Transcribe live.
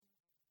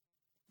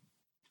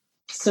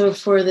So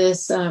for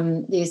this,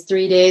 these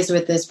 3 days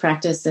with this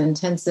practice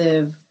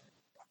intensive,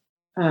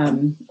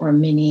 or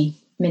mini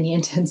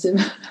intensive,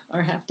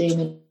 or half day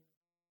mini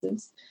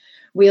intensives,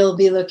 we'll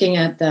be looking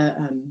at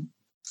the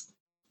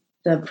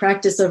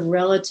practice of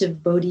relative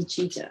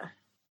bodhicitta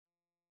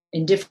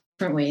in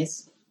different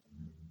ways,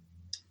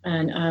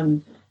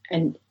 and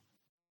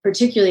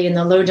particularly in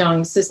the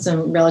Lojong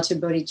system, relative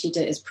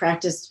bodhicitta is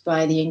practiced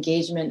by the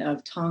engagement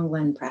of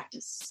Tonglen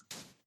practice.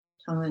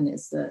 Tonglen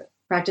is the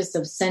practice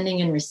of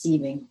sending and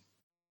receiving.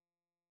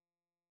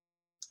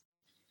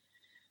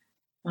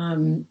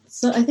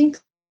 So I think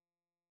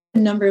a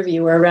number of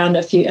you were around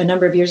a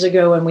number of years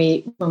ago when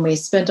we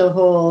spent a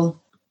whole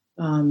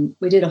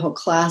we did a whole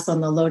class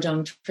on the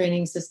Lojong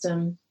training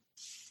system.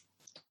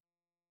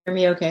 Hear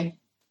me okay?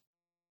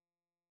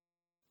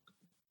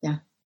 Yeah.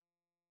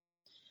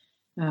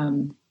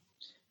 And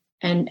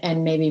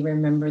maybe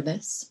remember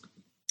this.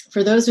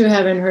 For those who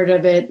haven't heard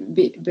of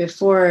it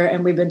before,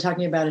 and we've been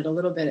talking about it a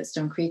little bit at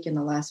Stone Creek in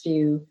the last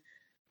few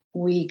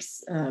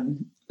weeks, the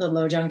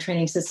Lojong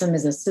training system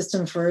is a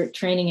system for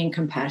training in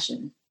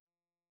compassion.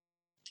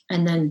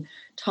 And then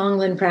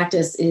Tonglen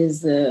practice is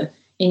the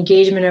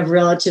engagement of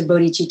relative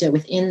bodhicitta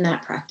within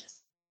that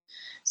practice.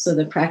 So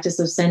the practice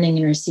of sending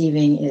and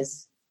receiving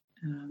is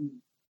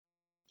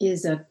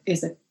it's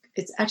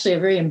actually a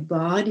very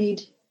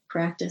embodied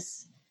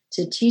practice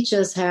to teach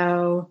us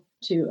how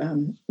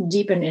to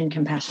deepen in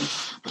compassion.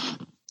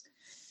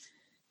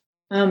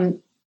 The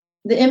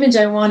image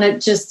I want to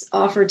just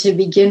offer to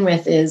begin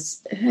with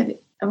is, I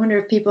wonder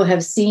if people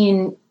have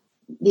seen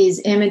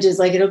these images,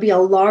 like it'll be a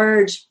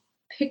large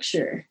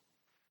picture.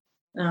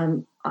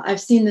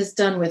 I've seen this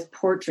done with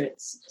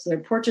portraits. So they're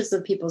portraits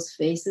of people's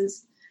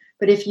faces.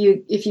 But if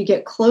you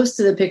get close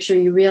to the picture,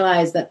 you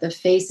realize that the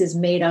face is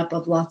made up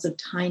of lots of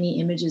tiny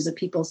images of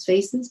people's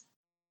faces.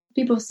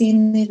 People have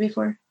seen these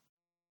before?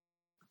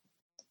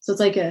 So it's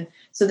like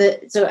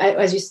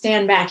as you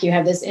stand back, you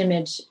have this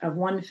image of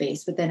one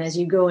face, but then as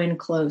you go in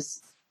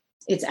close,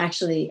 it's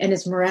actually, and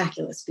it's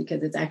miraculous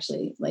because it's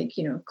actually like,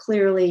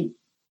 clearly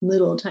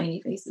little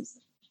tiny faces.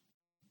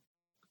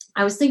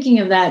 I was thinking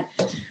of that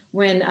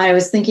when I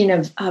was thinking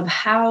of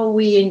how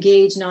we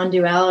engage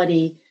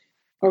non-duality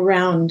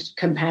around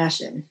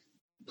compassion.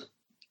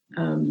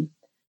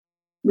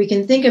 We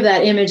can think of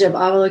that image of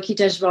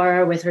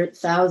Avalokiteshvara with her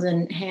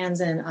 1,000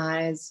 hands and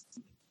eyes,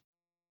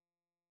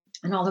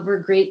 and all of her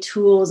great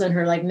tools and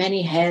her like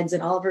many heads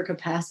and all of her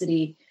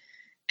capacity,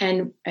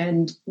 and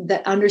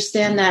that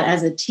understand that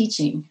as a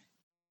teaching,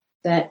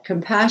 that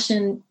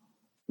compassion,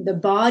 the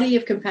body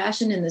of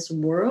compassion in this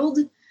world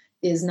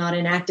is not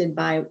enacted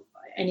by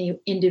any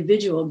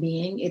individual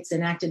being. It's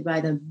enacted by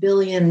the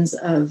billions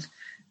of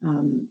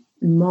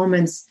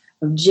moments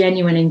of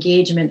genuine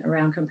engagement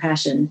around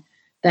compassion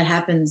that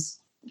happens,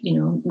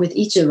 with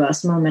each of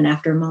us moment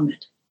after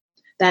moment.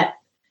 That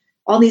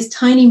all these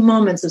tiny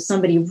moments of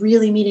somebody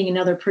really meeting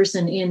another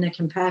person in a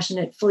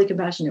compassionate, fully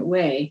compassionate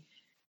way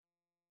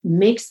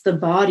makes the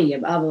body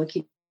of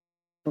Avalokiteshvara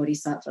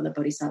Bodhisattva, the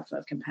Bodhisattva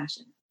of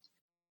compassion.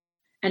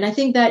 And I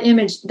think that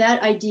image,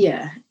 that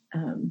idea,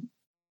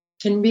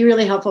 can be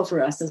really helpful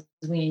for us as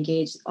we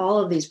engage all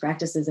of these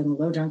practices in the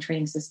Lojong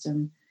training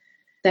system.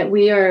 That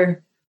we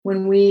are,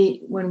 when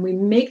we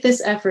make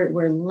this effort,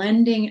 we're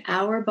lending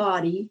our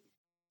body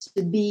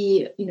to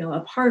be, a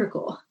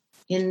particle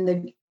in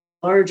the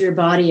larger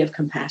body of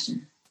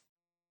compassion.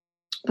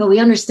 But we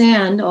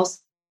understand also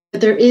that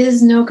there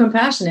is no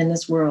compassion in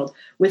this world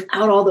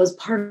without all those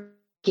particles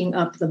making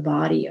up the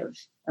body of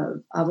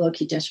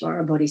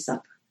Avalokiteshvara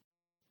Bodhisattva.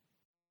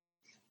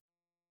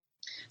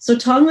 So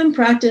Tonglen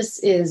practice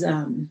is,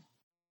 I've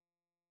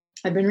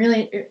been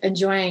really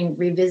enjoying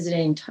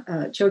revisiting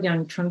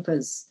Chogyam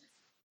Trungpa's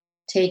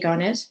take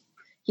on it.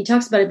 He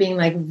talks about it being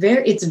like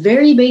it's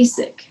very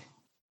basic.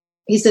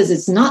 He says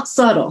it's not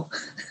subtle.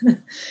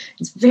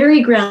 It's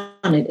very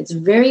grounded. It's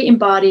very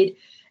embodied,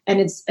 and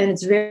it's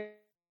very.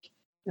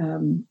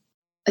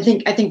 I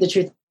think the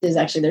truth is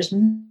actually there's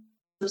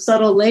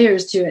subtle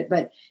layers to it,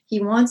 but he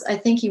wanted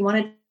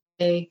to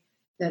say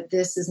that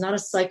this is not a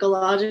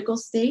psychological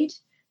state.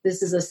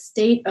 This is a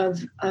state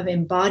of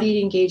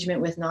embodied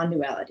engagement with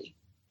non-duality.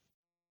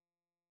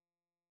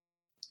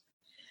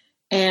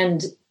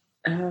 And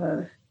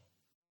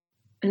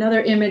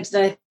another image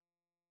that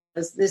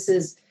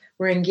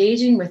we're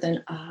engaging with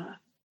a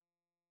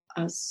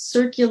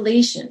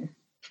circulation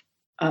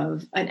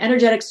of an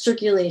energetic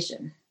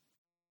circulation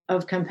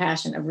of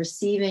compassion, of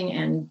receiving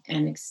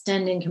and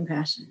extending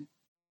compassion.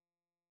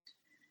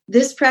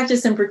 This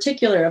practice in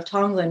particular of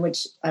Tonglen,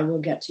 which I will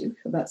get to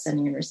about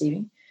sending and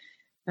receiving,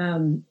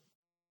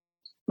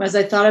 as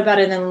I thought about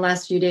it in the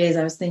last few days,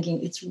 I was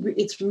thinking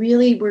it's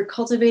really, we're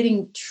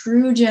cultivating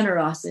true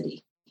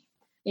generosity.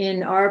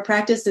 In our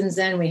practice in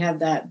Zen, we have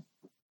the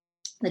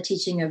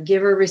teaching of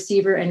giver,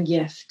 receiver, and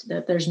gift,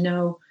 that there's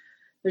no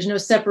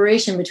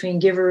separation between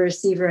giver,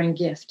 receiver, and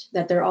gift,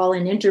 that they're all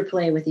in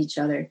interplay with each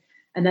other.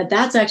 And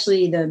that's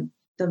actually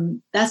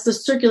that's the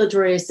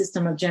circulatory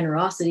system of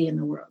generosity in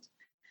the world.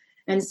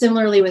 And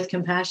similarly with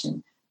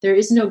compassion, there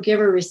is no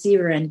giver,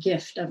 receiver, and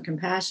gift of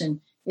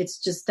compassion. It's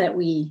just that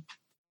we're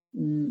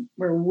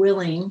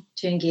willing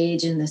to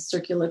engage in this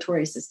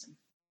circulatory system.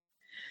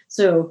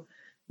 So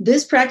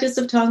this practice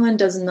of Tonglen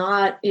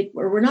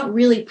we're not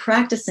really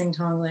practicing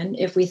Tonglen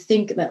if we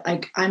think that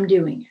like I'm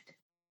doing it.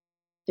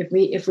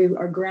 If we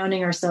are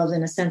grounding ourselves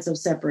in a sense of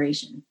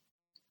separation.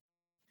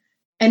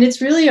 And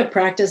it's really a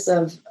practice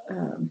of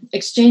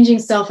exchanging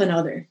self and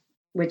other,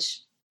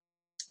 which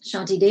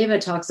Shantideva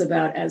talks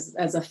about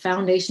as a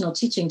foundational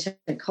teaching to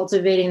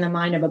cultivating the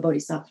mind of a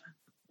bodhisattva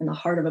and the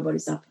heart of a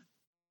bodhisattva.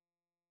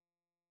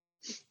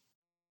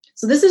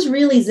 So this is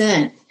really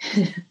Zen,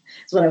 is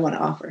what I want to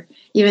offer,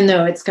 even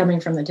though it's coming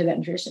from the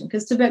Tibetan tradition,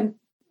 because Tibetan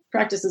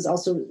practice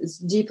is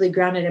deeply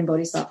grounded in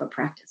bodhisattva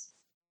practice.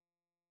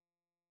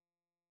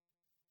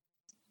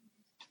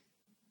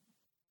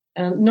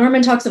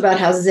 Norman talks about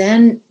how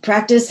Zen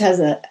practice has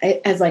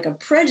like a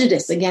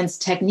prejudice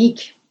against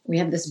technique. We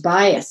have this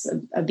bias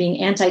of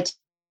being anti,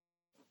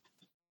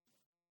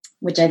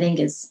 which I think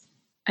is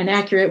an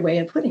accurate way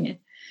of putting it.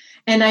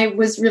 And I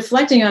was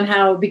reflecting on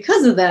how,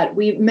 because of that,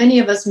 many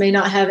of us may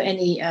not have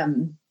any,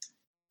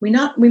 we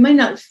might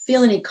not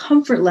feel any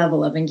comfort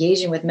level of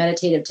engaging with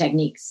meditative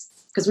techniques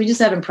because we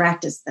just haven't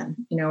practiced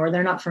them, or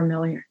they're not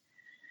familiar.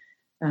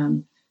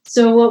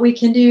 So what we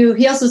can do,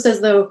 he also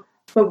says though,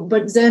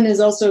 but Zen is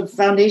also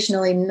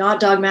foundationally not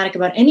dogmatic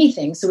about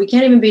anything. So we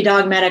can't even be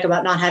dogmatic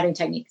about not having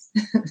techniques.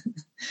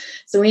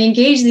 So we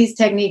engage these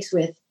techniques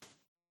with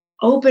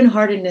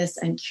open-heartedness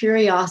and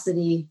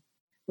curiosity,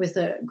 with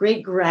a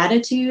great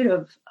gratitude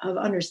of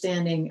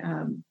understanding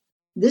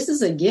this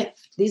is a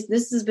gift. This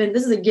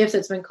is a gift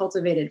that's been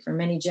cultivated for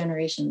many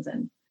generations,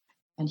 and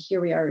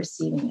here we are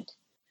receiving it.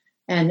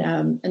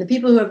 And the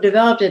people who have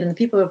developed it and the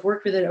people who have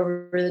worked with it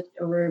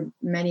over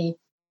many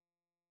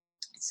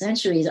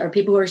centuries are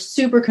people who are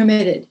super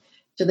committed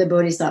to the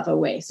Bodhisattva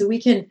way. So we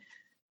can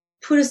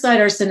put aside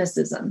our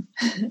cynicism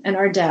and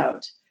our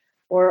doubt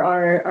or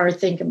our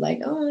think of like,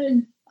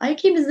 oh, I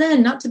came to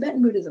Zen, not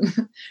Tibetan Buddhism.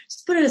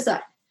 Just put it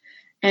aside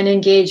and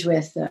engage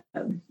with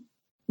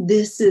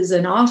this is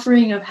an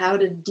offering of how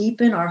to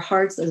deepen our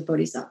hearts as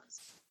bodhisattvas.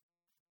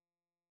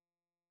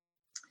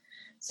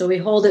 So we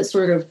hold it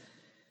sort of, I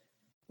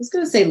was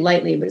going to say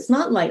lightly, but it's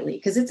not lightly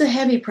because it's a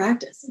heavy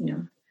practice,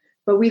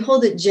 but we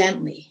hold it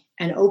gently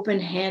and open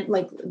hand,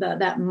 like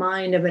that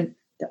mind of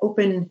the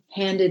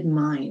open-handed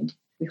mind.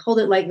 We hold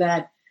it like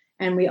that,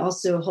 and we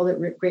also hold it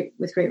with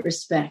great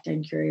respect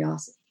and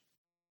curiosity.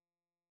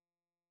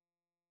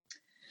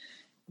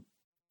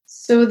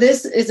 So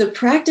this is a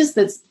practice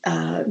that's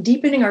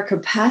deepening our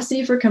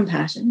capacity for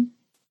compassion.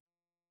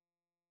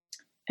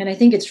 And I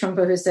think it's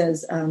Trungpa who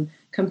says,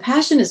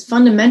 compassion is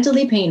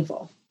fundamentally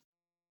painful.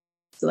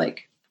 So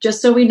like, just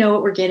so we know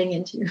what we're getting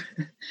into.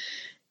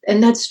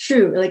 And that's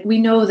true. Like we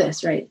know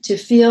this, right? To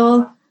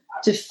feel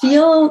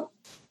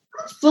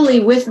fully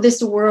with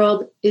this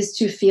world is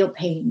to feel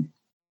pain.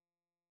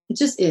 It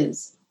just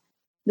is.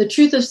 The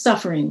truth of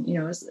suffering,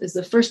 is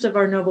the first of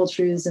our noble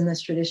truths in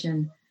this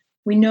tradition.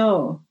 We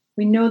know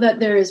that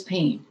there is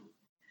pain.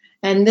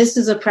 And this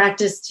is a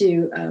practice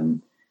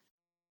to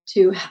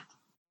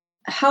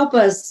help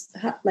us,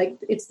 like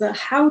it's the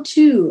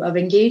how-to of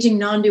engaging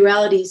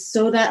non-duality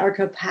so that our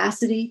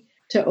capacity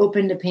to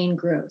open to pain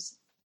grows.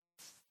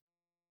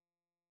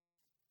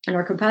 And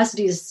our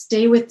capacity to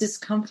stay with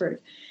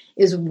discomfort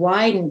is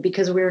widened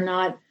because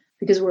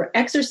we're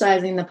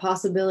exercising the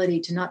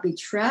possibility to not be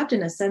trapped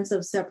in a sense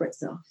of separate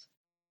self.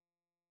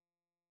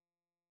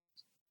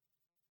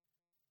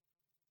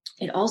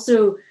 It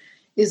also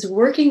is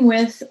working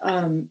with,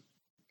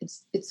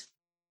 it's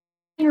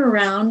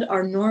around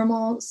our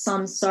normal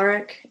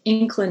samsaric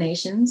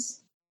inclinations.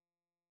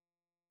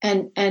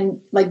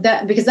 And like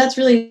that, because that's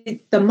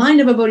really the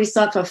mind of a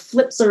bodhisattva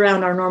flips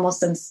around our normal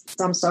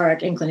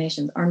samsaric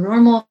inclinations. Our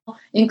normal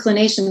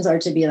inclinations are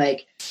to be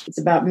like, it's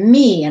about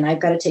me and I've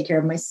got to take care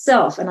of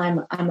myself and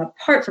I'm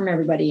apart from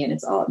everybody and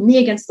it's all me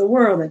against the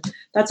world. And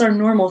that's our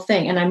normal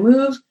thing. And I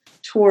move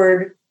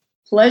toward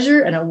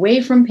pleasure and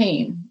away from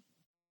pain.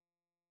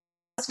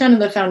 That's kind of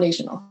the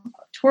foundational.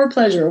 Toward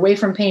pleasure, away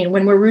from pain,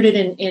 when we're rooted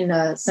in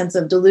a sense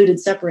of diluted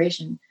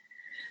separation.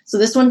 So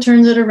this one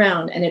turns it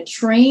around and it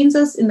trains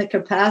us in the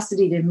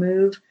capacity to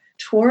move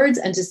towards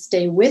and to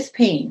stay with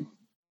pain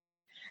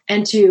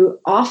and to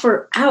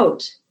offer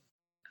out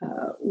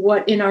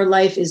what in our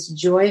life is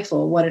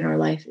joyful, what in our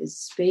life is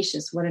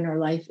spacious, what in our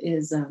life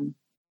is,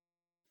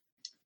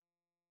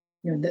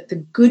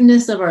 the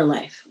goodness of our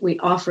life. We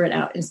offer it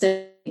out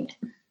instead of it.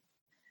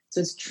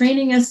 So it's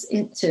training us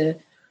into,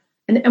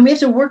 and we have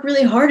to work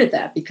really hard at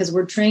that because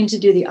we're trained to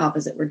do the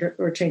opposite.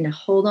 We're trained to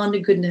hold on to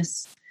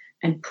goodness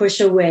and push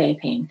away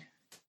pain.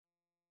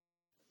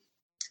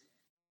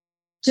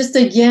 Just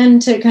again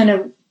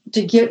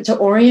to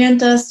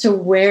orient us to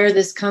where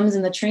this comes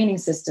in the training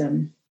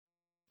system.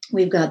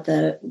 We've got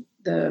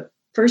the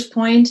first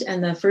point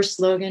and the first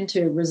slogan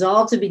to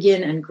resolve to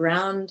begin and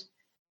ground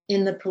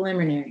in the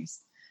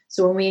preliminaries.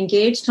 So when we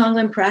engage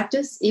Tonglen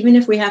practice, even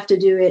if we have to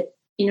do it,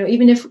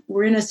 even if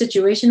we're in a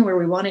situation where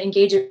we want to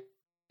engage it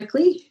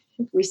quickly,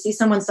 if we see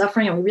someone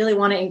suffering and we really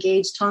want to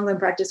engage Tonglen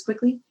practice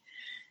quickly,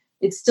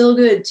 it's still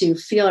good to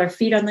feel our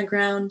feet on the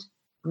ground,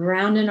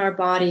 ground in our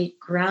body,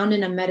 ground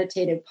in a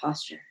meditative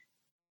posture.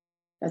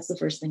 That's the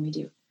first thing we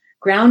do.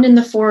 Ground in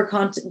the 4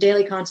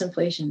 daily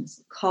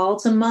contemplations. Call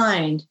to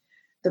mind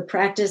the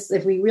practice.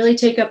 If we really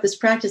take up this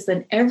practice,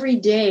 then every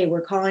day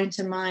we're calling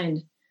to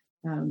mind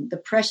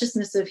the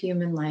preciousness of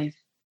human life,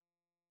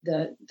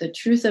 the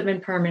truth of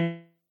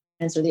impermanence,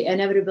 or the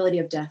inevitability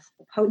of death,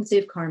 the potency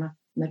of karma,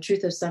 and the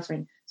truth of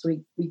suffering. So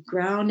we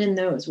ground in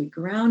those. We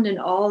ground in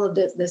all of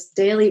this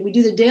daily. We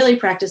do the daily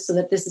practice so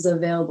that this is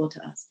available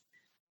to us.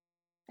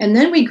 And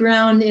then we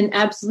ground in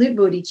absolute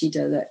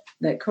bodhicitta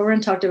that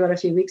Koren talked about a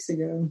few weeks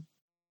ago.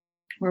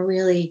 We're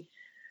really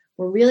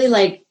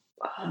like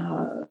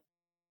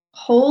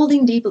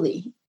holding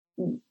deeply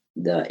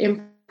the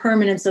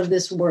impermanence of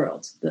this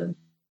world, the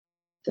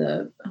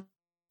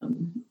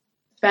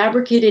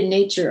fabricated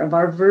nature of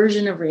our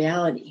version of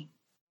reality.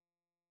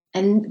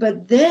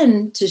 But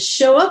then to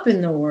show up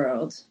in the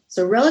world.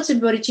 So relative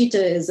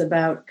bodhicitta is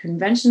about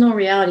conventional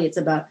reality. It's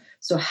about,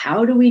 so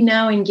how do we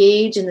now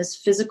engage in this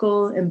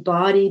physical,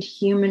 embodied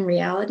human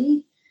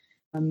reality?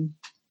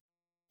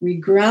 We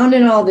ground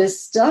in all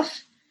this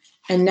stuff,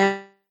 and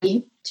now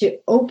to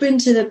open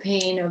to the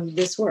pain of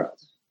this world.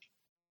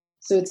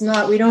 So it's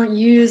not, we don't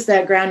use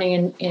that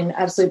grounding in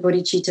absolute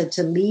bodhicitta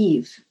to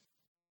leave.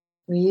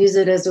 We use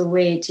it as a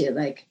way to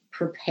like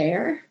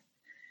prepare.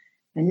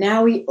 And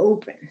now we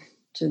open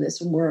to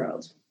this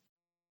world.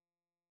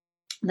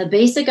 The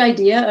basic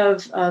idea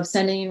of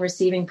sending and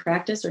receiving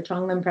practice, or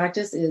Tonglen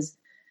practice, is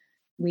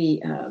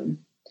we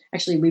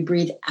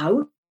breathe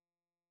out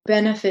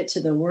benefit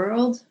to the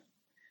world.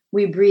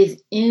 We breathe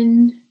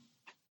in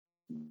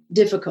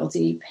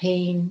difficulty,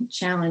 pain,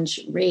 challenge,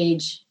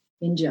 rage,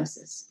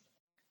 injustice.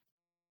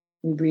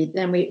 We breathe.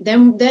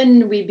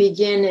 Then we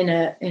begin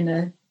in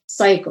a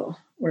cycle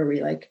where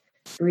we like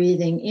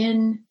breathing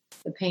in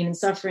the pain and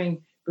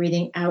suffering,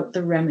 breathing out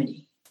the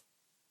remedy,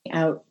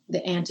 out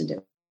the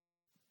antidote.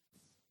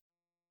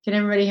 Can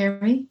everybody hear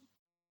me?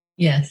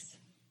 Yes.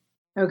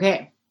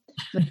 Okay.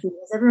 Let's see.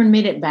 Has everyone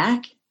made it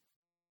back?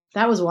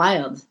 That was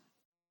wild.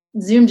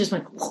 Zoom just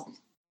went.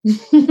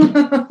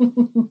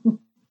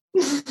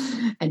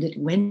 And it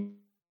went.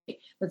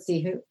 Let's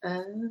see who.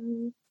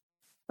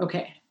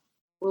 Okay.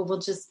 Well, we'll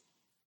just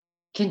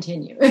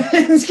continue.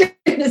 It's good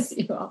to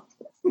see you all.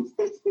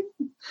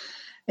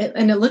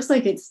 And it looks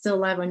like it's still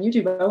live on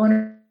YouTube. I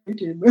wonder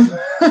YouTube.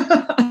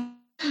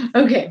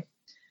 Okay.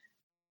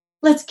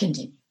 Let's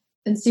continue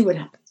and see what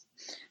happens.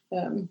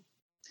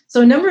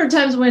 So a number of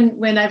times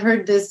when I've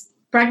heard this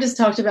practice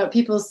talked about,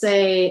 people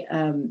say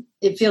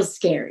it feels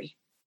scary,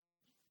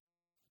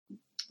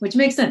 which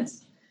makes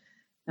sense.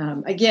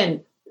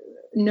 Again,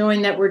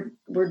 knowing that we're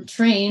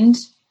trained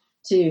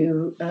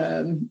to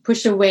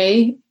push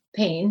away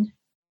pain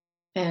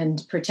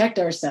and protect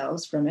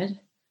ourselves from it,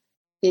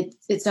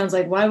 it sounds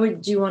like, why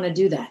would you want to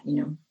do that, you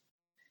know?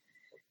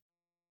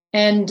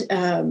 And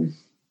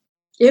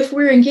if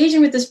we're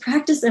engaging with this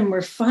practice and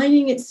we're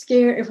finding it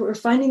scary, if we're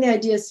finding the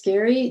idea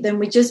scary, then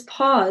we just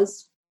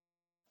pause.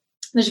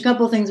 There's a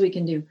couple of things we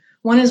can do.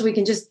 One is we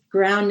can just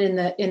ground in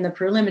the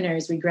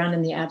preliminaries. We ground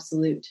in the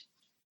absolute.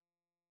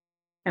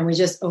 And we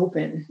just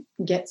open,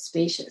 get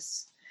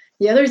spacious.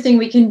 The other thing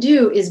we can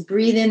do is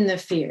breathe in the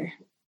fear.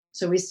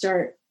 So we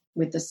start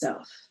with the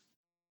self.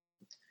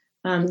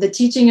 The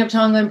teaching of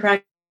Tonglen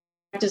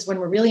practice, when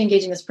we're really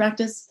engaging this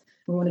practice,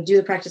 we want to do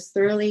the practice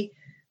thoroughly,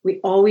 we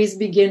always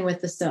begin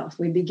with the self.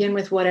 We begin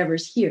with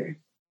whatever's here.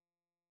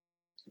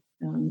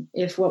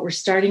 If what we're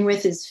starting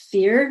with is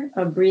fear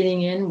of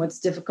breathing in what's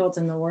difficult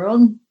in the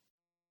world,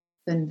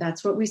 then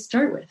that's what we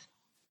start with.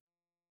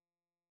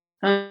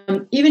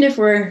 Even if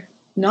we're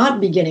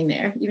not beginning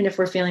there, even if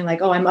we're feeling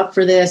like, oh, I'm up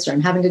for this, or I'm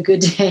having a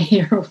good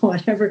day, or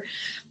whatever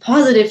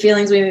positive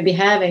feelings we may be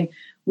having,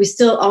 we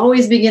still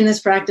always begin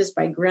this practice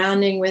by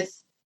grounding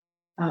with,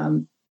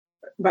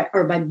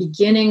 by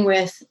beginning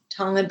with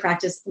Tonglen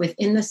practice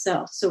within the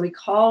self. So we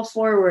call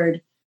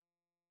forward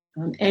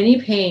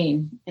any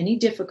pain, any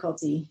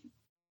difficulty,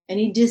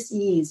 any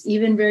dis-ease,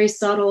 even very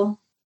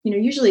subtle. You know,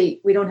 usually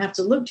we don't have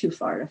to look too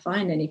far to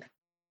find any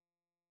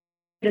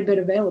a bit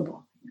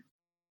available.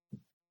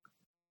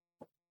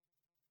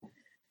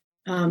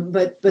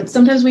 But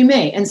sometimes we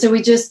may, and so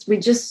we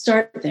just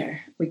start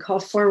there. We call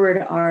forward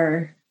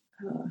whatever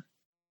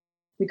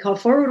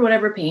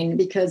pain,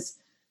 because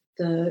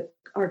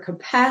our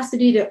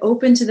capacity to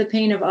open to the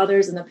pain of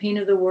others and the pain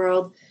of the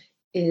world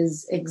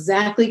is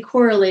exactly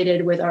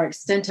correlated with our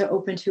extent to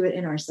open to it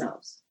in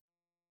ourselves.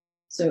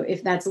 So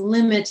if that's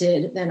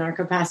limited, then our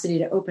capacity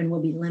to open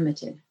will be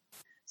limited.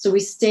 So we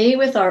stay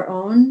with our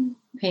own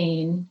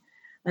pain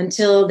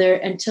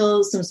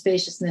until some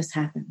spaciousness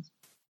happens.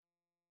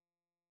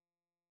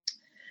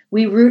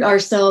 We root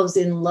ourselves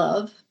in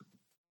love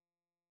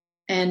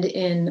and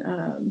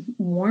in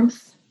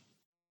warmth.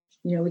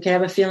 You know, we can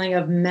have a feeling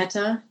of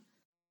metta,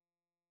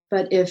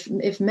 but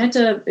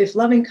if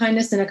loving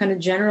kindness in a kind of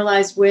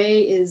generalized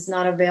way is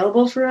not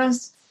available for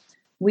us,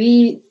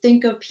 we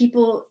think of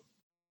people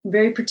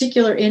very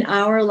particular in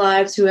our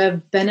lives who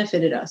have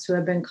benefited us, who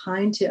have been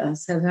kind to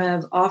us,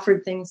 have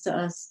offered things to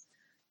us,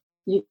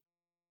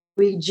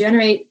 we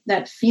generate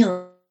that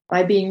feeling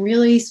by being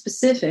really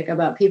specific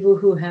about people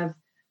who have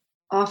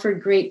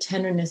offered great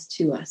tenderness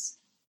to us,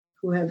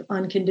 who have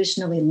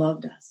unconditionally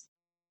loved us.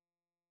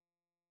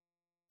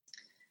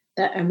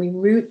 And we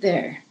root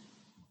there.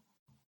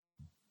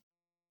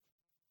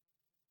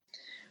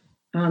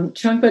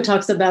 Trungpa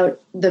talks about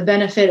the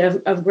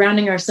benefit of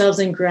grounding ourselves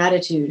in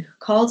gratitude.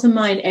 Call to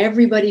mind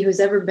everybody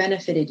who's ever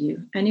benefited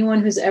you,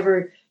 anyone who's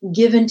ever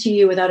given to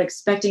you without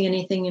expecting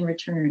anything in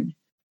return,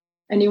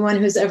 anyone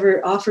who's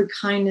ever offered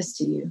kindness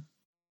to you,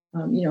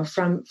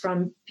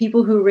 from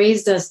people who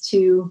raised us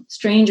to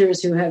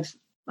strangers who have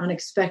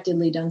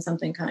unexpectedly done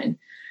something kind.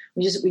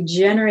 We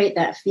generate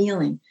that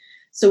feeling.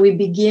 So we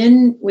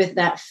begin with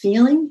that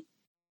feeling,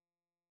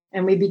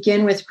 and we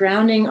begin with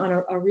grounding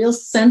on a real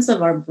sense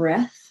of our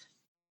breath.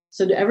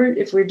 So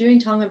if we're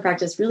doing Tonglen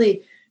practice,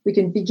 really, we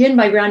can begin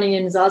by grounding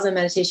in Zazen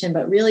meditation,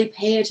 but really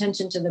pay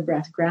attention to the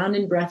breath, ground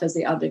in breath as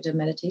the object of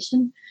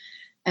meditation.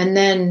 And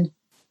then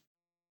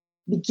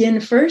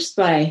begin first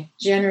by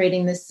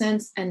generating this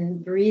sense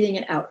and breathing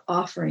it out,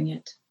 offering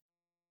it.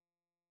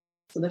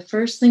 So the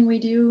first thing we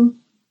do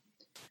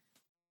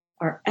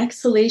are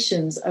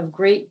exhalations of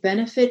great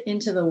benefit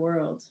into the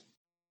world.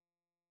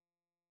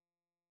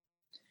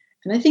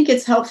 And I think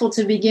it's helpful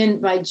to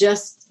begin by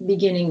just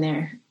beginning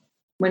there.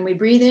 When we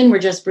breathe in, we're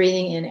just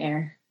breathing in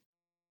air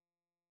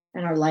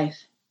and our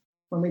life.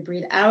 When we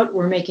breathe out,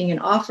 we're making an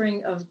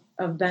offering of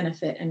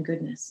benefit and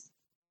goodness.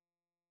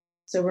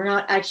 So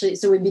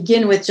we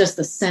begin with just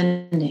the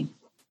sending.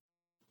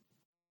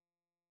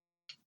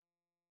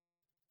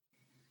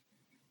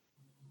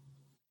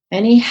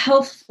 Any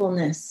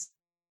healthfulness,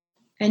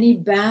 any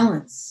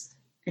balance,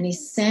 any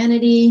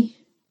sanity,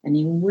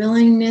 any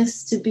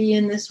willingness to be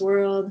in this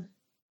world,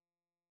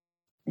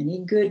 any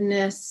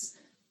goodness,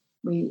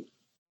 we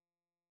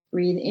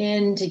breathe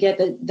in to get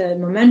the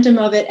momentum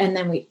of it, and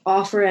then we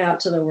offer it out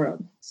to the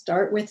world.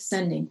 Start with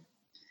sending.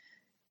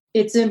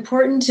 It's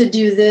important to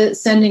do the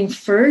sending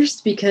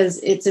first because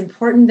it's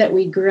important that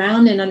we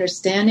ground in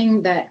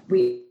understanding that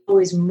we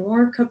always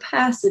more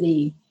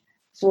capacity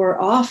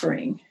for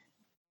offering.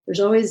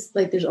 There's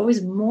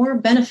always more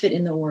benefit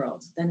in the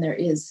world than there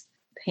is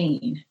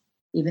pain,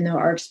 even though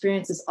our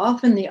experience is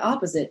often the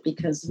opposite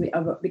because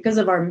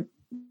of our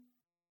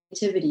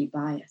negativity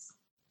bias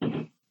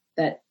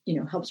that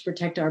helps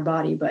protect our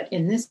body. But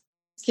in this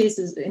case,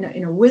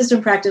 in a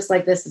wisdom practice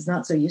like this, is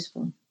not so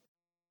useful.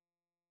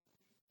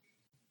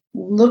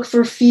 Look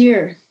for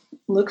fear,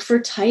 look for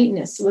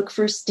tightness, look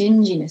for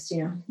stinginess.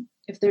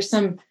 If there's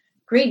some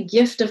great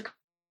gift of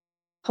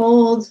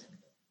hold,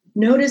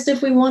 notice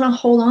if we want to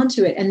hold on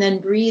to it, and then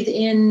breathe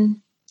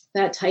in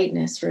that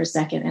tightness for a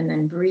second, and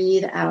then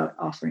breathe out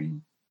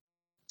offering.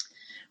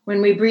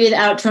 When we breathe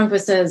out,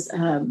 Trungpa says,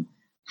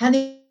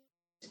 having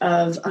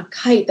of a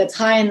kite that's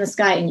high in the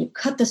sky, and you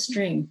cut the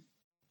string,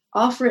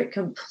 offer it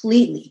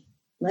completely,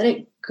 let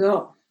it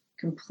go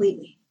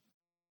completely.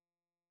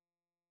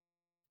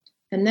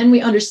 And then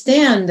we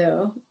understand,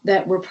 though,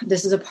 that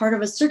this is a part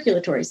of a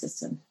circulatory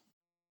system.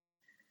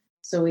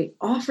 So we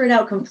offer it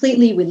out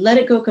completely, we let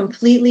it go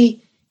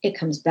completely, it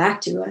comes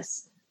back to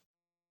us.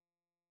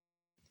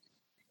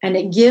 And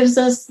it gives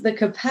us the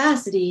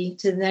capacity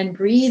to then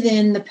breathe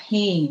in the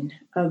pain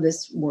of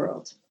this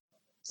world.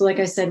 So like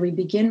I said, we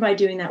begin by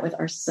doing that with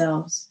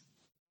ourselves.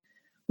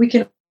 We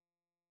can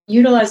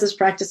utilize this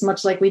practice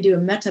much like we do a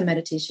metta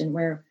meditation,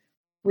 where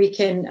we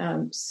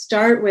can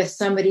start with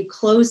somebody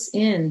close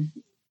in.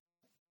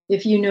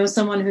 If you know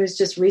someone who's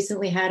just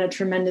recently had a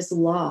tremendous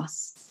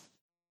loss,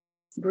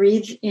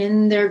 breathe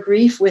in their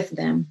grief with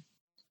them.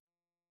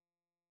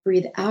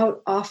 Breathe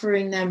out,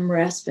 offering them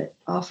respite,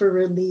 offer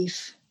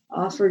relief,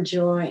 offer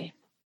joy,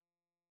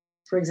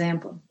 for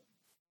example.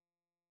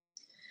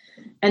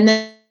 And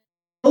then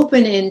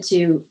open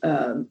into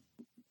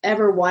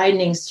ever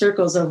widening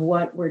circles of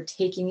what we're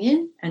taking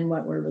in and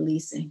what we're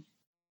releasing.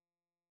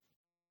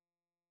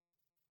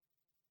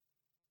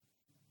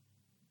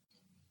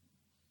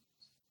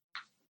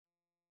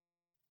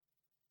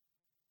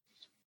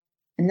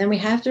 And then we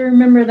have to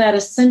remember that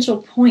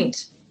essential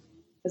point.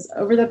 Because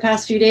over the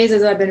past few days,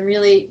 as I've been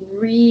really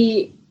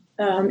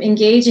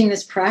engaging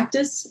this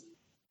practice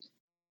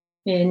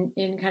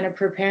in kind of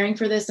preparing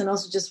for this, and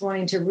also just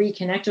wanting to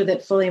reconnect with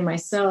it fully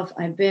myself,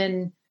 I've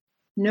been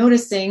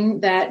noticing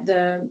that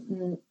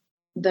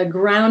the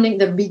grounding,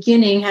 the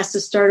beginning has to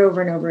start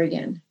over and over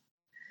again.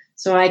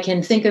 So I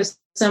can think of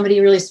somebody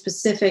really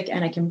specific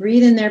and I can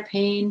breathe in their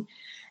pain.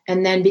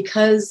 And then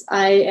because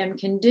I am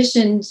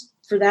conditioned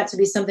for that to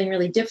be something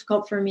really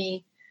difficult for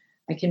me,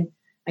 I can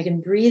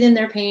breathe in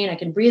their pain, I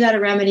can breathe out a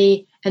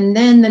remedy, and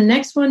then the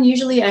next one,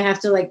 usually I have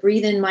to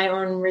breathe in my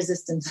own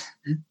resistance.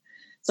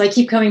 So I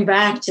keep coming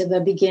back to the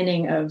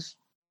beginning of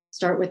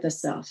start with the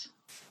self.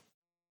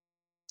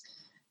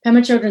 Pema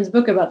Chodron's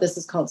book about this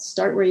is called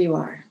Start Where You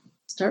Are.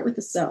 Start with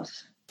the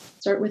self.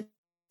 Start with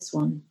this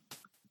one.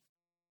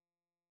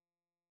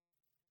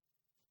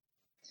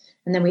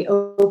 And then we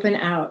open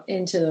out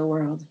into the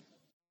world.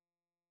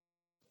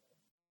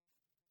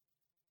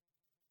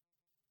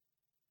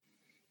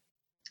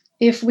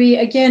 if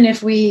we're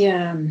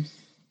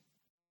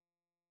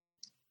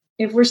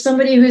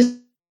somebody who's,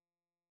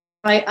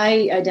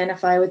 I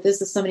identify with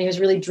this as somebody who's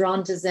really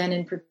drawn to Zen,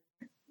 and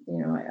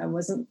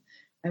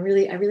I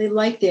really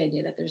like the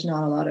idea that there's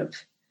not a lot of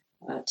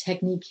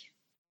technique.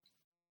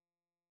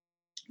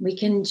 We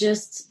can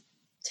just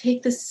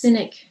take the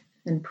cynic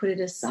and put it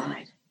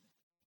aside,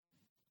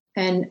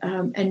 and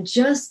don't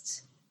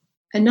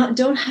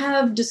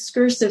have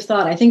discursive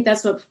thought. I think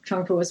that's what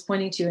Trungpa was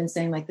pointing to and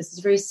saying, like, this is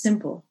very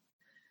simple.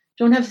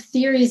 Don't have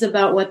theories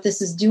about what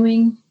this is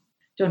doing.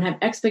 Don't have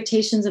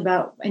expectations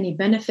about any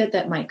benefit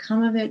that might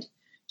come of it.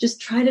 Just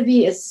try to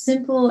be as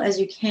simple as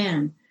you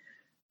can,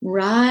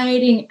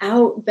 riding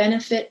out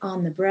benefit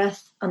on the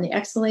breath, on the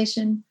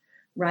exhalation,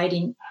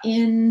 riding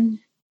in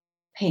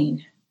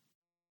pain.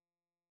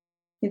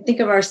 You think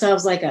of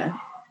ourselves like a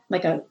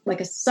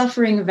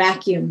suffering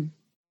vacuum.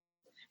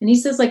 And he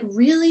says, like,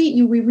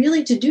 we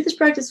really, to do this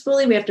practice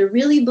fully, we have to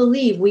really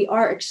believe we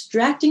are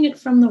extracting it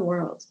from the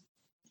world.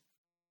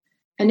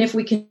 And if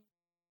we can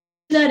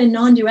do that in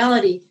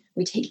non-duality,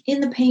 we take in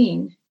the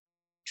pain,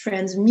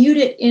 transmute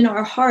it in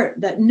our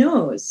heart that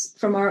knows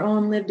from our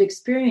own lived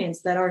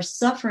experience that our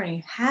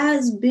suffering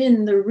has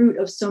been the root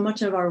of so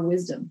much of our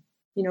wisdom.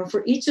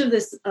 For each of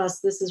us,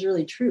 this is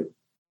really true.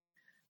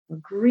 Our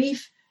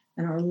grief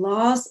and our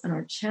loss and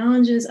our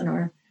challenges and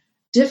our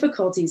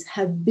difficulties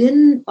have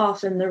been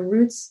often the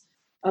roots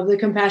of the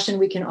compassion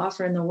we can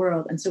offer in the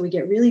world. And so we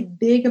get really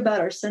big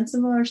about our sense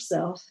of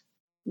ourself,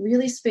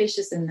 really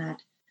spacious in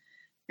that.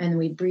 And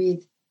we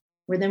breathe,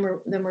 then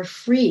we're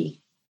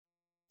free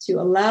to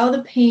allow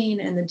the pain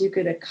and the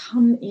dukkha to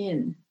come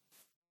in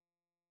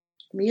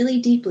really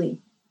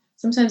deeply.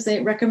 Sometimes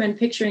they recommend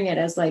picturing it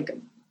as like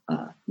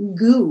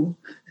goo,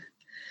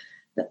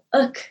 the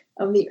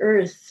of the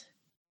earth,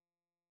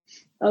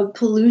 of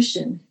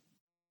pollution,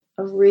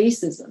 of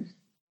racism,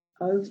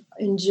 of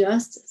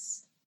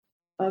injustice,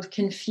 of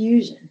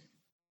confusion,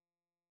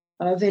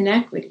 of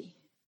inequity,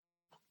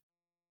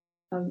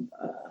 of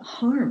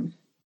harm.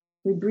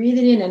 We breathe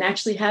it in and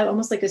actually have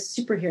almost like a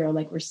superhero,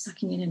 like we're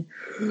sucking it in.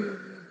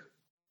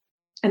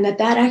 And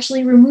that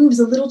actually removes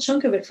a little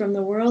chunk of it from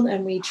the world,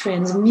 and we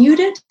transmute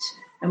it,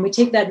 and we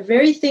take that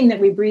very thing that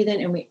we breathe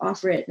in and we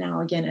offer it now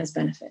again as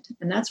benefit.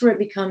 And that's where it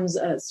becomes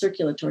a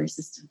circulatory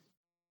system.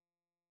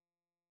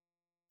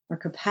 Our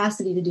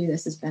capacity to do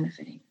this is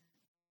benefiting.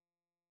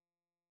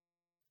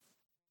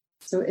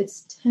 So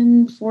it's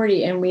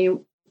 10:40,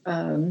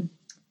 and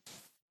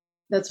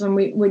that's when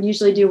we would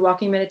usually do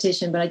walking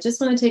meditation, but I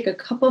just want to take a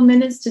couple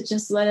minutes to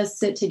just let us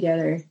sit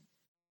together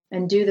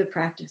and do the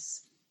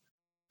practice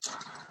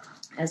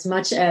as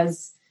much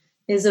as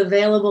is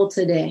available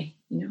today,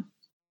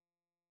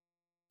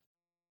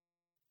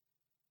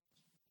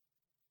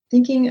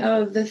 Thinking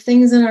of the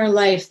things in our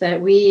life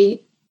that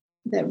we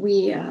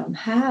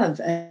have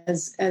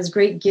as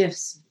great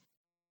gifts.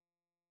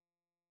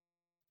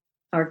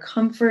 Our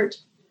comfort,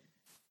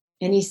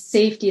 any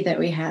safety that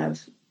we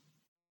have,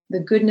 the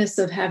goodness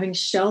of having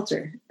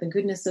shelter, the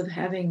goodness of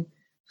having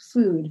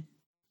food,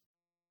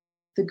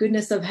 the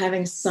goodness of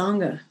having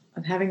sangha,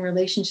 of having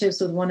relationships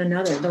with one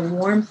another, the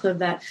warmth of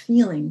that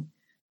feeling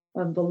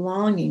of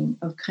belonging,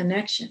 of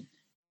connection.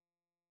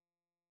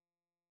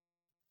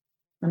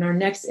 On our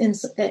next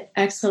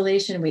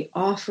exhalation, we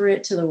offer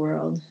it to the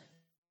world.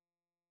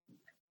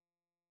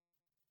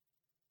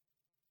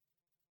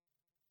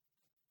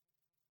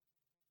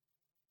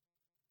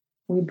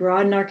 We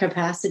broaden our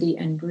capacity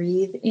and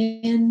breathe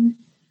in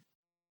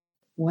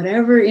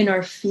whatever in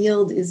our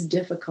field is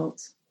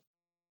difficult.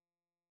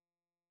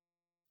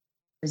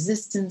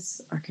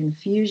 Resistance, our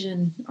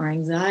confusion, our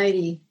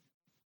anxiety,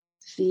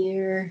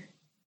 fear.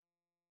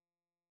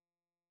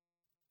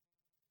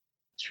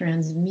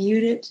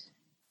 Transmute it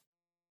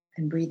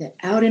and breathe it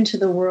out into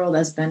the world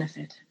as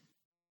benefit.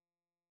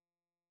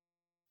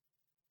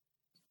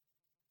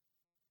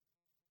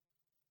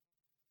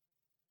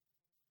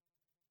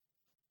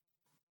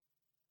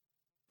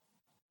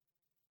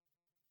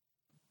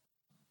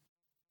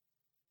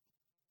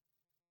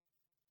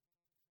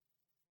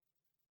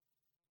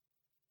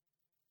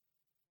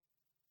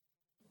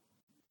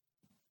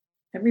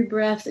 Every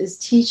breath is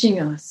teaching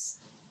us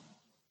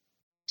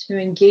to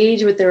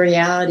engage with the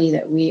reality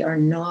that we are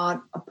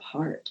not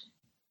apart.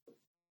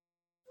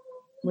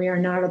 We are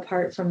not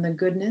apart from the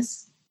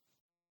goodness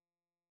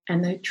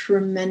and the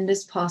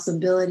tremendous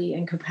possibility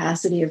and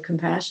capacity of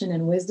compassion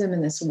and wisdom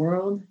in this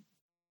world.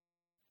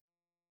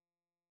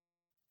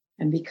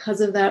 And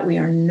because of that, we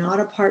are not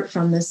apart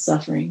from this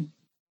suffering.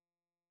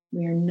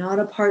 We are not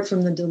apart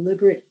from the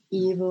deliberate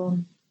evil.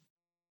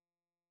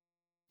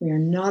 We are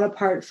not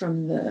apart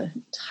from the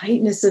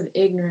tightness of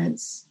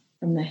ignorance,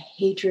 from the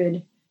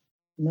hatred,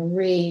 from the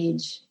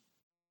rage,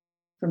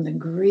 from the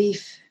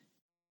grief.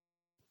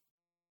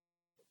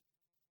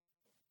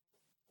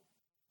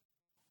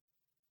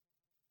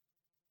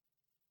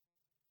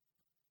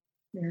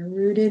 We are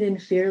rooted in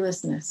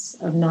fearlessness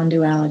of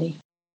non-duality.